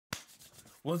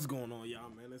What's going on, y'all,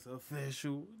 man? It's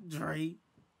official Dre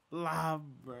live,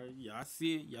 bro. Y'all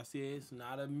see it? Y'all see it? It's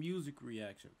not a music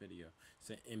reaction video.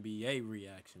 It's an NBA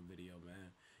reaction video,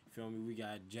 man. You feel me? We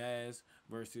got Jazz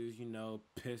versus,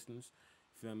 Pistons.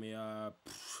 You feel me?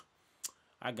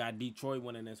 I got Detroit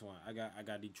winning this one. I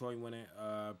got Detroit winning.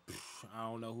 I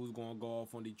don't know who's gonna go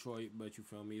off on Detroit, but you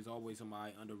feel me? It's always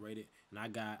somebody underrated. And I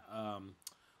got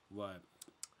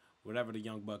whatever the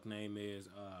young buck name is.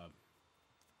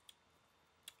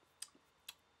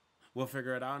 We'll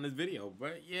figure it out in this video.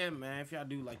 But yeah, man, if y'all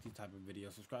do like these type of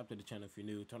videos, subscribe to the channel if you're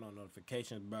new. Turn on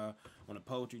notifications, bro. On the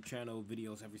poetry channel,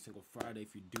 videos every single Friday.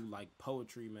 If you do like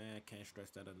poetry, man, can't stress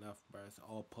that enough, bro. It's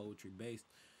all poetry based.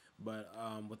 But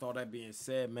with all that being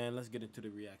said, man, let's get into the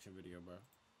reaction video, bro.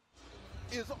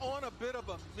 Is on a bit of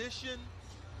a mission.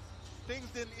 Things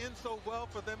didn't end so well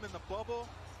for them in the bubble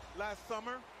last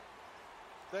summer.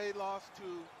 They lost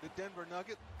to the Denver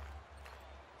Nuggets.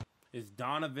 It's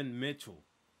Donovan Mitchell.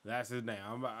 That's his name.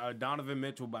 Donovan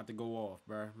Mitchell about to go off,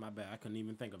 bro. My bad. I couldn't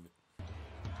even think of it.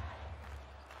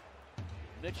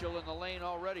 Mitchell in the lane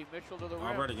already. Mitchell to the rim.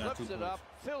 Already got 2 points. Flips it up.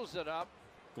 Fills it up.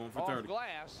 Going for off 30.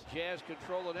 Glass. Jazz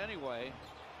control it anyway.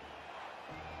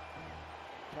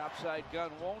 Topside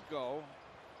gun won't go.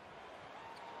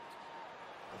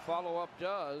 The follow-up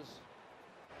does.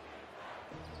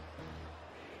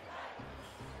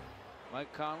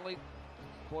 Mike Conley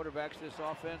quarterbacks this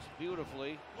offense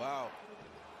beautifully. Wow.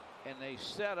 And they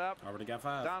set up Already got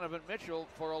 5. Donovan Mitchell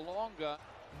for a long gun.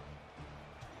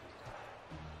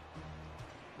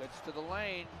 Gets to the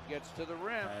lane, gets to the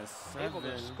rim, able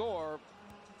to score.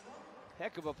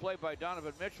 Heck of a play by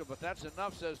Donovan Mitchell, but that's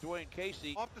enough, says Dwayne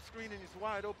Casey. Off the screen and he's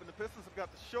wide open. The Pistons have got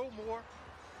to show more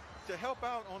to help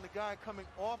out on the guy coming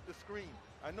off the screen.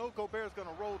 I know Gobert's going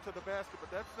to roll to the basket, but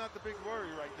that's not the big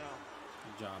worry right now.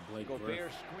 Good job, Blake Gobert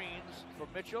Griffin. screens for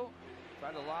Mitchell.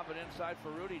 Trying to lob it inside for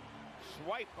Rudy.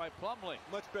 Swipe by Plumlee.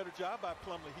 Much better job by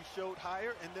Plumlee. He showed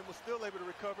higher and then was still able to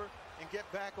recover and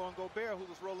get back on Gobert, who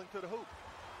was rolling to the hoop.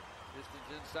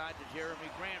 Distance inside to Jerami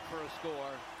Grant for a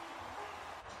score.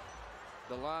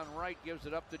 DeLon Wright gives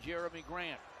it up to Jerami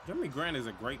Grant. Jerami Grant is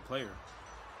a great player.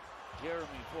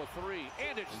 Jerami for 3,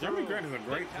 and it's Jerami Grant is a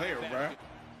great player, bro.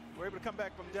 We're able to come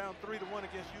back from down 3-1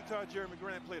 against Utah. Jerami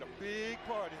Grant played a big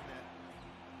part in that.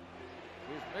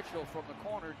 Here's Mitchell from the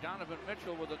corner. Donovan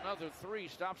Mitchell with another 3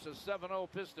 stops a 7-0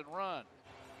 Piston run.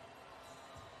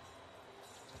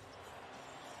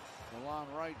 DeLon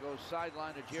Wright goes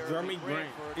sideline to Jerami Grant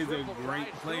for a is a triple.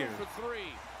 great player. For 3.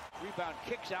 Rebound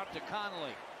kicks out to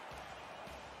Conley.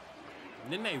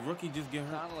 Didn't they rookie just get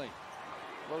hurt? Conley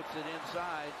floats it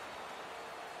inside.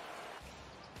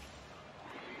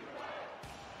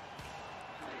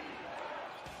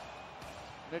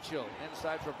 Mitchell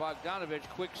inside for Bogdanovich.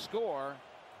 Quick score.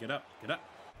 Get up, get up.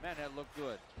 Man, that looked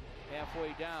good.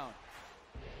 Halfway down.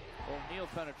 O'Neal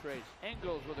penetrates.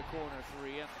 Ingles with a corner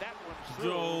 3, and that one's through.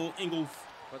 Joe Ingles.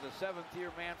 For the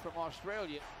 7th-year man from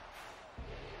Australia.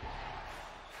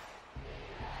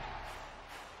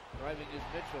 Driving is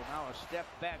Mitchell. Now a step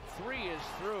back 3 is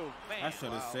through. Man, I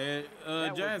should have said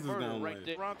Jazz is going to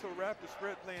win. Toronto Raptors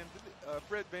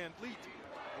Fred Van Vliet.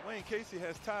 Dwayne Casey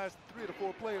has ties to 3 of the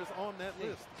 4 players on that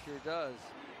list. Sure does.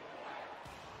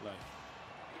 Like.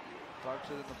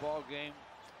 Clarkson in the ball game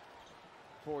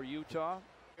for Utah.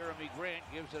 Jerami Grant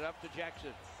gives it up to Jackson.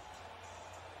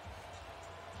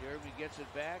 Jerami gets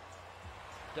it back,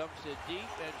 dumps it deep,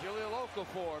 and Jahlil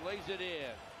Okafor lays it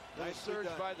in. Nice surge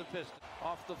by the Pistons.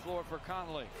 Off the floor for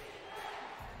Conley.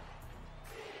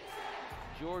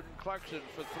 Jordan Clarkson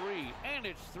for 3, and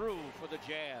it's through for the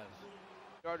Jazz.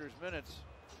 Starters minutes,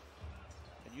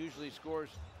 and usually scores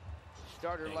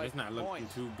starter-like It's not looking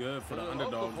points. too good for the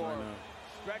underdogs right now.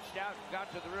 Stretched out and got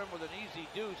to the rim with an easy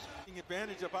deuce. Taking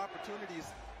advantage of opportunities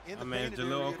in the man,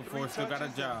 Jahlil Okafor still got a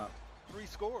job. 3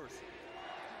 scores.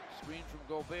 Screen from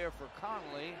Gobert for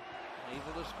Conley.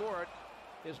 Able to score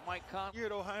it is Mike Conley. Here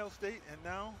at Ohio State, and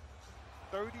now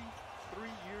 33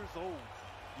 years old.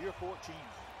 Year 14.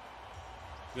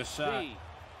 Good shot.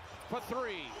 For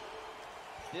 3.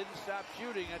 Didn't stop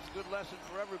shooting. That's a good lesson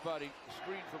for everybody.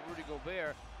 Screen from Rudy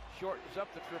Gobert. Shortens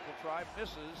up the triple try.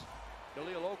 Misses.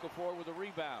 Jahlil Okafor with a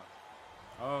rebound.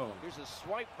 Oh. Here's a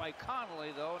swipe by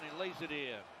Conley, though, and he lays it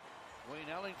in. Wayne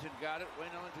Ellington got it.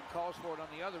 Wayne Ellington calls for it on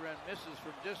the other end. Misses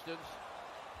from distance.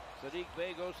 Sadiq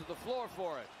Bey goes to the floor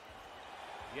for it.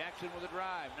 Jackson with a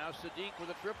drive. Now Sadiq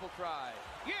with a triple try.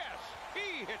 Yes!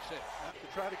 He hits it. To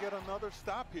try to get another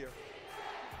stop here.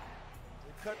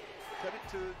 They cut it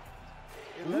to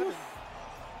 11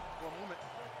 for a moment.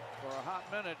 For a hot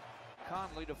minute,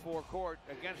 Conley to forecourt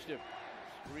against him.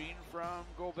 Screen from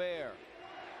Gobert.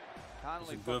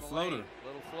 Conley It's a from good the floater. lane.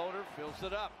 Little floater, fills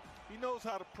it up. He knows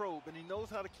how to probe, and he knows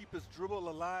how to keep his dribble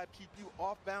alive, keep you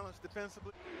off balance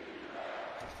defensively.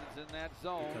 Pistons in that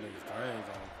zone. Cut his dreads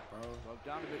off, bro.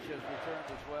 Bogdanovich has returned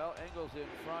as well. Engels in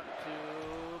front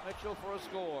to Mitchell for a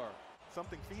score.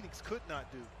 Something Phoenix could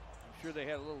not do. I'm sure they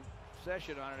had a little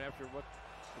session on it after what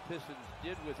the Pistons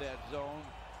did with that zone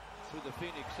to the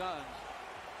Phoenix Suns.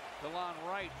 DeLon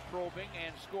Wright probing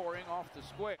and scoring off the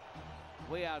square.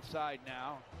 Way outside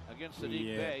now against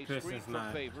Sadiq Bey. Screen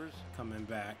from Favors. Coming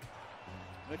back.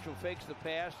 Mitchell fakes the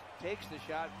pass, takes the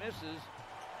shot, misses.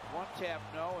 One tap,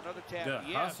 no. Another tap, Good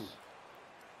yes. hustle.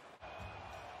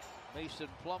 Mason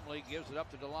Plumlee gives it up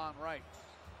to DeLon Wright.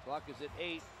 Clock is at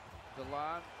 8.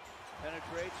 DeLon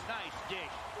penetrates. Nice dish.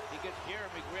 He gets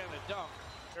Jerami Grant a dunk.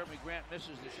 Jerami Grant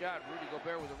misses the shot. Rudy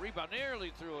Gobert with a rebound.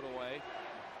 Nearly threw it away.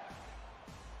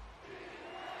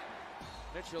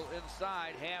 Mitchell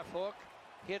inside. Half hook.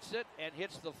 Hits it and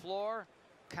hits the floor.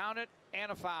 Count it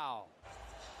and a foul.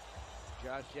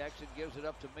 Josh Jackson gives it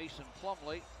up to Mason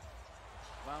Plumlee.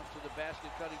 Bounce to the basket,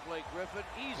 cutting Blake Griffin.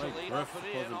 Easily up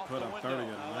and in off the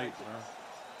window.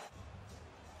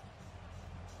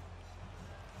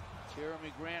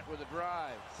 Jerami Grant with a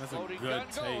drive. That's Floating a good gun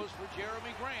take. goes for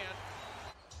Jerami Grant.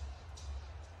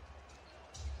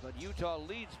 But Utah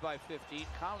leads by 15.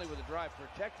 Conley with a drive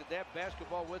protected that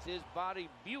basketball with his body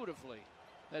beautifully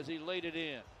as he laid it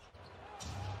in.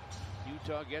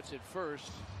 Utah gets it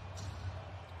first.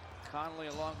 Conley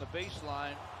along the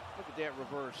baseline. Look at that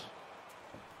reverse.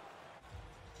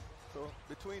 So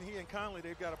between he and Conley,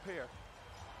 they've got a pair.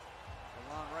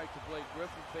 DeLon Wright to Blake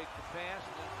Griffin, faked the pass,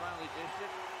 and then finally dished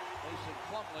it. Mason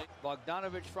Plumlee.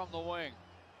 Bogdanovich from the wing.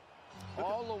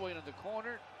 All the way to the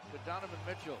corner to Donovan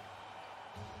Mitchell.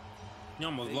 He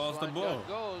almost lost the ball.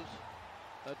 Goes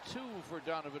a 2 for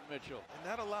Donovan Mitchell. And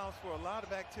that allows for a lot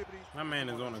of activity. My man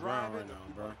is on the ground right now,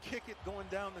 bro. Kick it going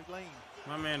down the lane.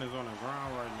 My man is on the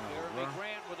ground right now, Jerami bro.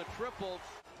 Grant with a triple.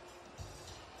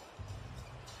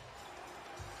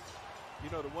 You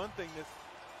know, the one thing that's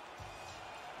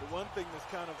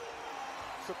kind of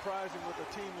surprising with a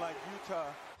team like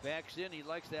Utah. Backs in, he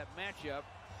likes that matchup.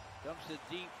 Dumps it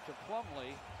deep to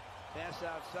Plumlee. Pass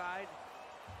outside.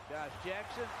 Josh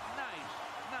Jackson.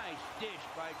 Nice dish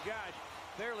by Josh.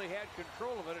 Barely had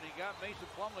control of it, and he got Mason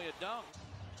Plumlee a dunk.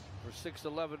 For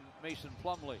 6'11", Mason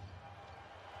Plumlee.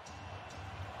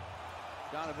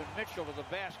 Donovan Mitchell with the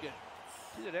basket.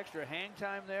 See that extra hang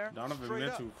time there? Donovan Straight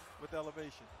Mitchell up with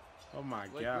elevation. Oh my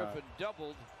Blake God. Griffin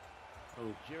doubled.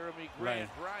 Oh. Jerami Grant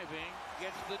driving,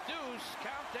 gets the deuce,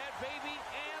 count that baby,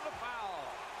 and a foul.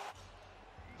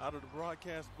 Out of the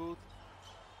broadcast booth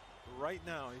right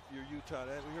now, if you're Utah,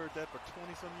 we heard that for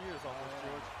 20-some years almost,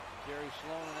 George. Jerry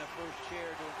Sloan in that first chair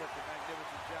doing such a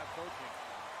magnificent job coaching.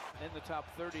 In the top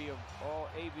 30 of all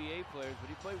ABA players, but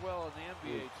he played well in the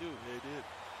NBA too. Yeah, he did.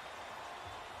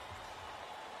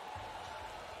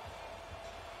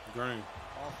 Green.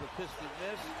 Off the piston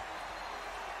miss.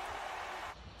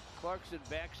 Clarkson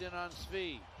backs in on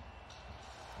Svi.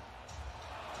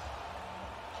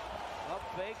 Up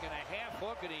fake and a half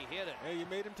hook, and he hit it. Hey, you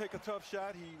made him take a tough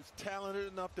shot. He was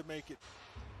talented enough to make it.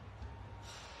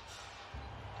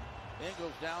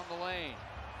 Ingles down the lane.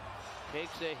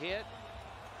 Takes a hit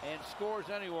and scores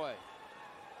anyway.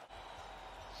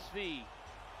 Svi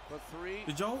for 3.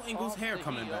 Did Joe Ingles' hair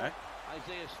coming back?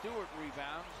 Isaiah Stewart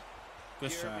rebounds.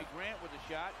 Good Jerami shot. Grant with a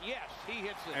shot. Yes, he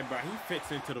hits it. Hey, bro, he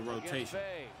fits into the rotation.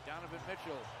 Bay. Donovan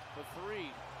Mitchell for 3.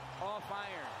 Off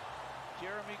iron.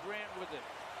 Jerami Grant with it.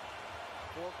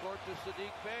 Forecourt to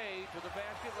Sadiq Bey. To the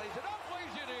basket. Lays it up.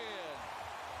 Lays it in.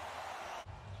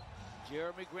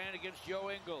 Jerami Grant against Joe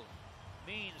Ingles.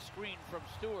 Mean screen from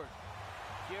Stewart.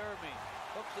 Jerami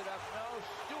hooks it up. No.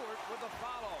 Stewart with a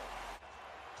follow.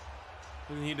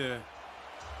 Isn't he the...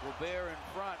 Gobert in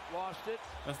front, lost it.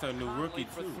 That's their new Conley rookie,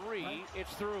 for too. 3, Right?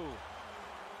 it's through.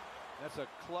 That's a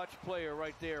clutch player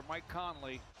right there, Mike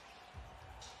Conley.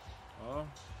 Oh,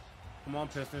 come on,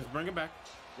 Pistons, bring it back.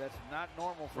 That's not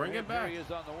normal for Bring him. it back. Here he is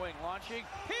on the wing, launching.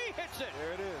 He hits it.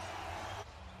 There it is.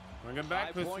 Bring it back,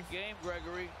 Pistons. 5-point game,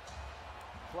 Gregory.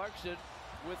 Clarkson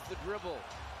with the dribble.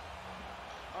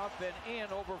 Up and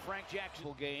in over Frank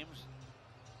Jackson. Games.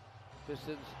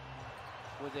 Pistons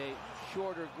with a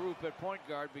shorter group at point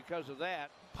guard because of that.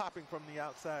 Popping from the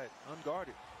outside,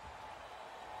 unguarded.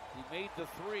 He made the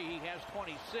 3, he has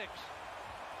 26.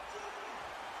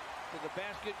 To the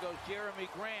basket goes Jerami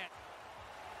Grant.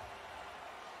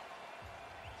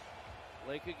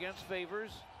 Lake against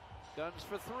Favors. Guns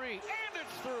for 3, and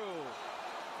it's through.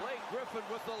 Blake Griffin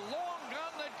with the long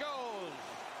gun that goes.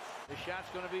 The shot's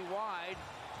going to be wide.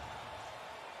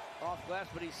 Off glass,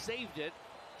 but he saved it.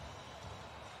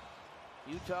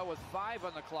 Utah with 5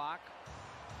 on the clock.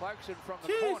 Clarkson from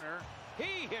the corner.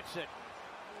 He hits it.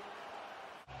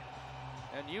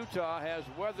 And Utah has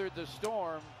weathered the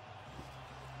storm.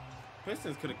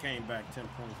 Pistons could have came back 10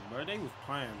 points, bro. They was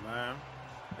playing, man.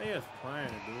 They was playing,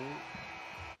 dude.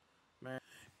 Man.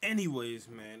 Anyways,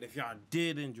 man, if y'all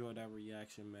did enjoy that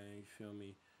reaction, man, you feel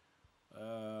me?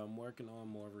 I'm working on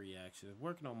more reactions,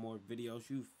 working on more videos,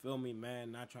 you feel me,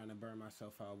 man? Not trying to burn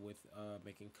myself out with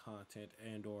making content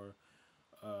and or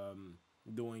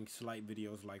doing slight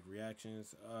videos like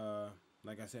reactions.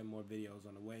 Like I said, more videos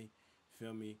on the way,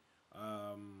 feel me?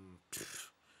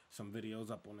 Some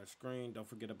videos up on the screen. Don't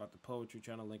forget about the poetry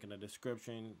channel, link in the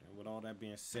description. And with all that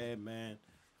being said, man,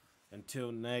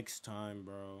 until next time,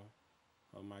 bro.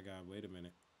 Oh my God, wait a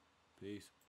minute. Peace.